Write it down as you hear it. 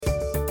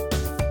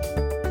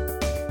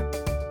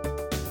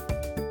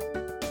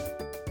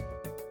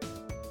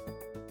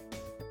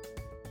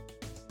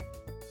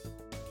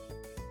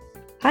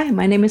Hi,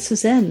 my name is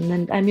Suzanne,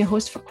 and I'm your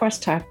host for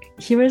CROSSTALK.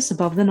 Here is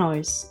Above the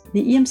Noise,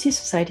 the EMC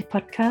Society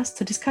podcast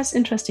to discuss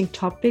interesting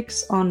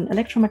topics on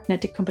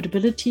electromagnetic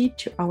compatibility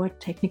to our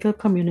technical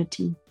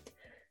community.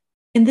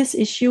 In this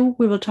issue,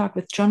 we will talk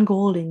with John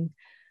Golding.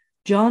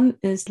 John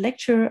is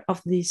lecturer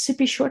of the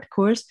CIPI short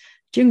course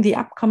during the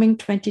upcoming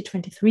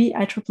 2023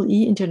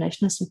 IEEE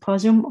International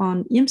Symposium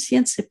on EMC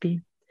and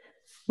CIPI.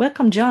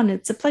 Welcome, John.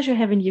 It's a pleasure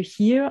having you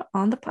here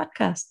on the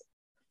podcast.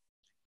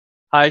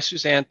 Hi,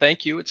 Suzanne.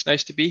 Thank you. It's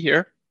nice to be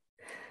here.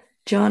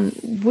 John,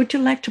 would you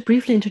like to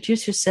briefly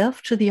introduce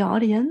yourself to the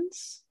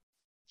audience?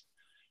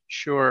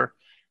 Sure.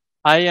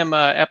 I am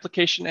an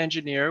application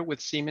engineer with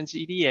Siemens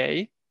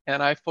EDA,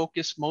 and I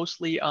focus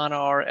mostly on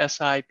our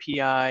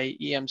SIPI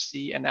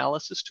EMC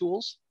analysis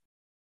tools.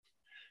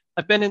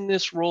 I've been in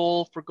this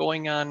role for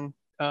going on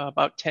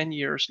about 10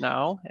 years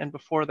now, and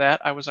before that,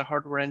 I was a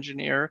hardware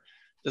engineer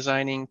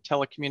designing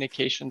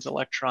telecommunications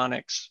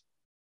electronics.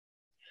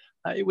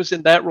 It was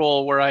in that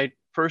role where I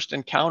first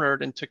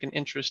encountered and took an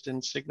interest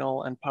in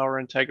signal and power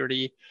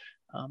integrity.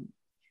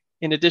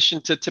 In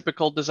addition to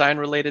typical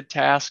design-related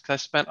tasks, I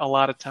spent a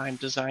lot of time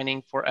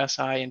designing for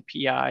SI and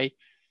PI,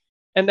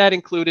 and that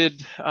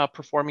included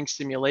performing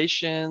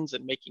simulations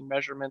and making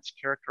measurements,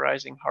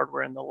 characterizing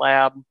hardware in the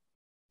lab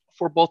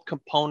for both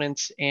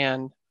components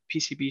and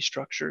PCB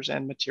structures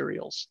and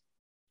materials.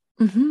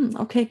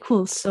 Okay,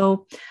 cool.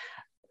 So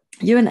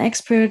you're an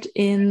expert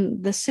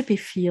in the CIPI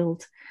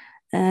field.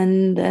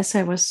 And as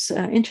I was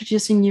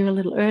introducing you a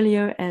little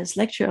earlier as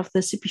lecturer of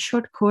the CIPI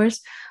short course,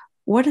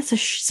 what is the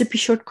CIPI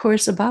short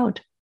course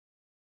about?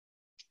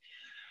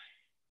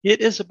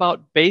 It is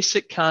about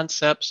basic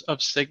concepts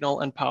of signal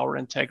and power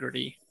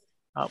integrity.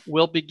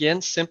 We'll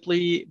begin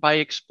simply by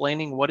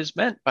explaining what is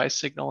meant by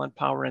signal and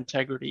power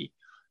integrity.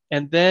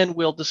 And then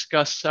we'll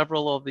discuss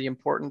several of the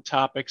important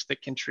topics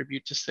that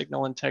contribute to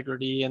signal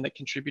integrity and that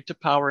contribute to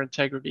power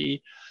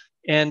integrity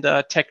and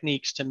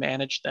techniques to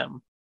manage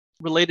them.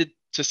 Related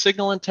to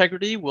signal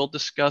integrity, we'll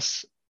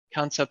discuss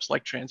concepts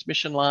like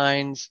transmission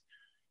lines,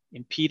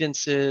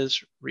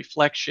 impedances,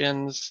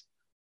 reflections,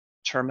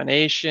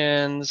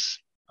 terminations,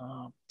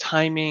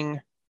 timing,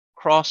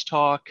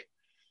 crosstalk,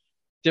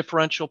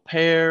 differential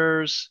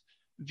pairs,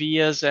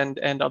 vias,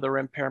 and other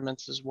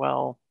impairments as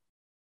well.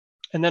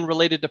 And then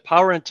related to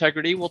power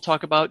integrity, we'll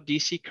talk about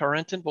DC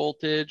current and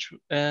voltage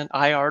and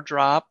IR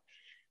drop.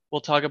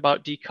 We'll talk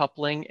about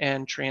decoupling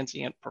and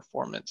transient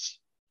performance.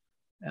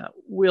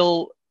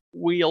 We'll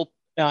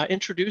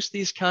introduce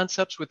these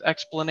concepts with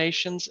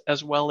explanations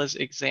as well as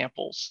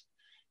examples.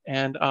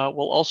 And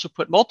we'll also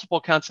put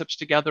multiple concepts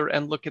together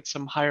and look at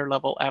some higher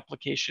level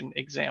application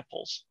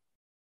examples.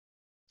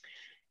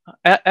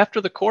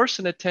 After the course,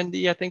 an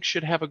attendee, I think,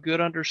 should have a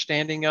good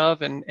understanding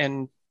of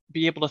and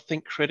be able to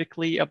think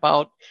critically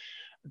about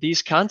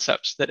these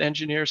concepts that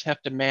engineers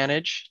have to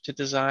manage to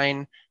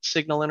design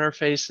signal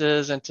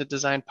interfaces and to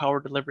design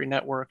power delivery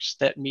networks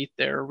that meet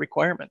their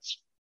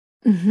requirements.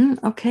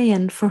 Okay,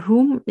 and for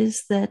whom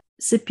is that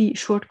CIPI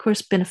short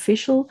course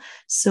beneficial?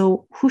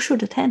 So who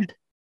should attend?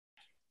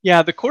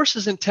 Yeah, the course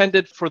is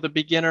intended for the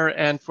beginner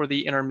and for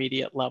the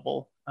intermediate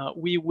level.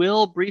 We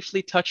will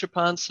briefly touch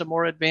upon some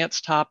more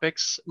advanced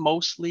topics,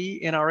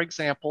 mostly in our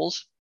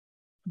examples,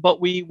 but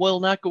we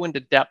will not go into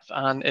depth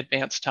on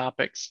advanced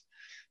topics.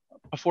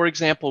 For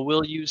example,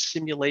 we'll use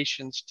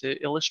simulations to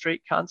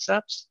illustrate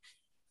concepts,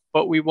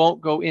 but we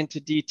won't go into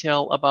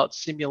detail about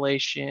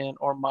simulation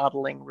or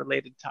modeling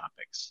related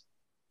topics.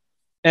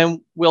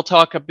 And we'll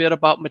talk a bit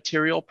about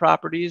material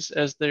properties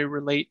as they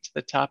relate to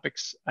the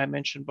topics I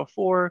mentioned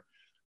before,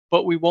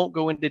 but we won't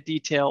go into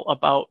detail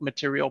about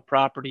material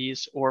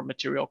properties or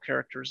material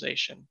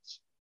characterizations.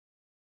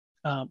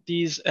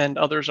 These and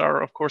others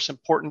are, of course,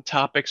 important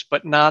topics,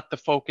 but not the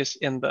focus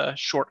in the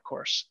short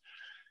course.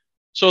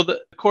 So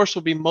the course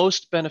will be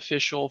most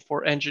beneficial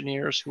for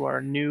engineers who are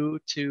new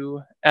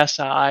to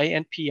SI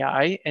and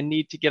PI and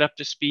need to get up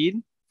to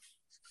speed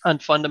on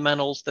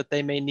fundamentals that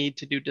they may need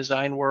to do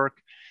design work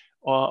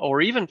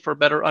or even for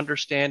better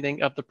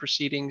understanding of the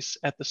proceedings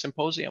at the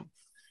symposium.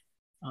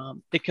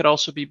 It could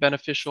also be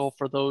beneficial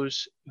for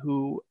those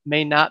who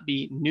may not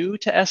be new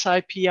to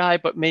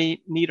SIPI, but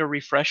may need a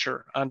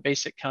refresher on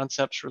basic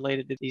concepts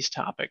related to these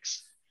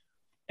topics.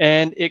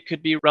 And it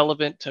could be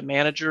relevant to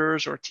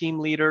managers or team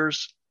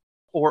leaders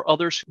or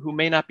others who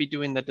may not be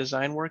doing the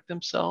design work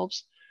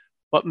themselves,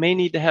 but may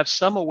need to have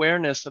some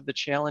awareness of the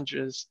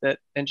challenges that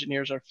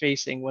engineers are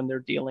facing when they're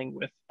dealing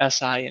with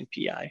SI and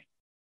PI.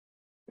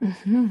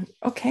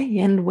 Okay,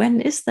 and when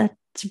is that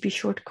CIPI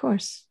short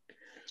course?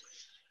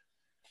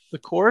 The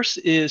course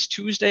is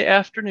Tuesday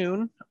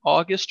afternoon,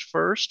 August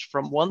 1st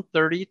from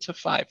 1:30 to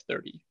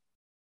 5:30.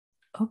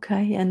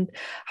 Okay, and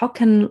how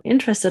can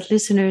interested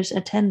listeners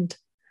attend?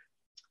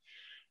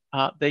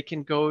 They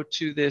can go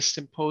to the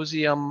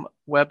symposium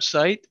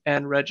website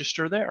and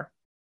register there.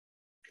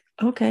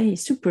 Okay,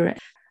 super.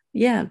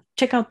 Yeah,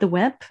 check out the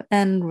web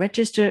and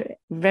register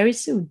very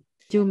soon.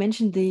 You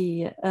mentioned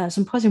the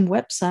symposium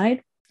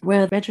website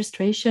where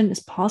registration is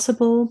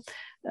possible.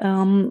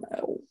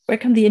 Where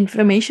can the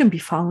information be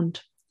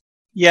found?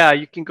 Yeah,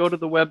 you can go to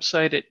the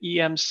website at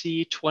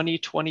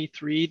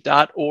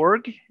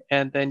emc2023.org,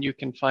 and then you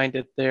can find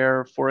it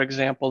there, for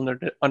example,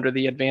 under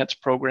the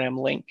advanced program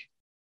link.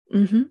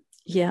 Mm-hmm.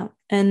 Yeah.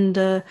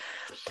 And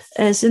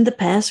as in the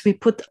past, we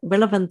put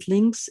relevant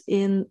links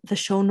in the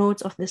show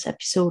notes of this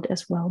episode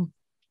as well.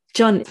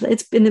 John,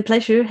 it's been a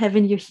pleasure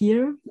having you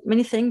here.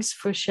 Many thanks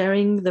for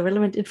sharing the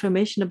relevant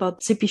information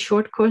about SIPI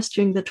short course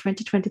during the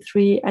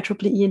 2023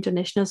 IEEE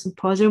International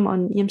Symposium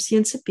on EMC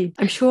and SIPI.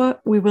 I'm sure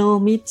we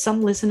will meet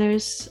some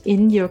listeners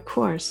in your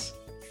course.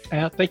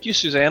 Thank you,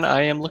 Suzanne.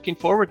 I am looking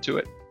forward to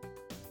it.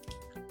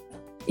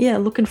 Yeah,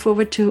 looking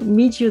forward to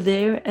meet you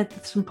there at the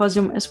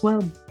symposium as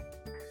well.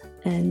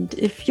 And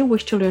if you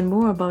wish to learn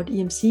more about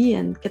EMC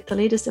and get the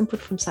latest input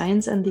from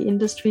science and the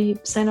industry,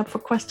 sign up for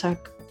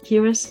CROSSTALK.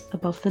 Here is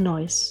Above the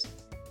Noise.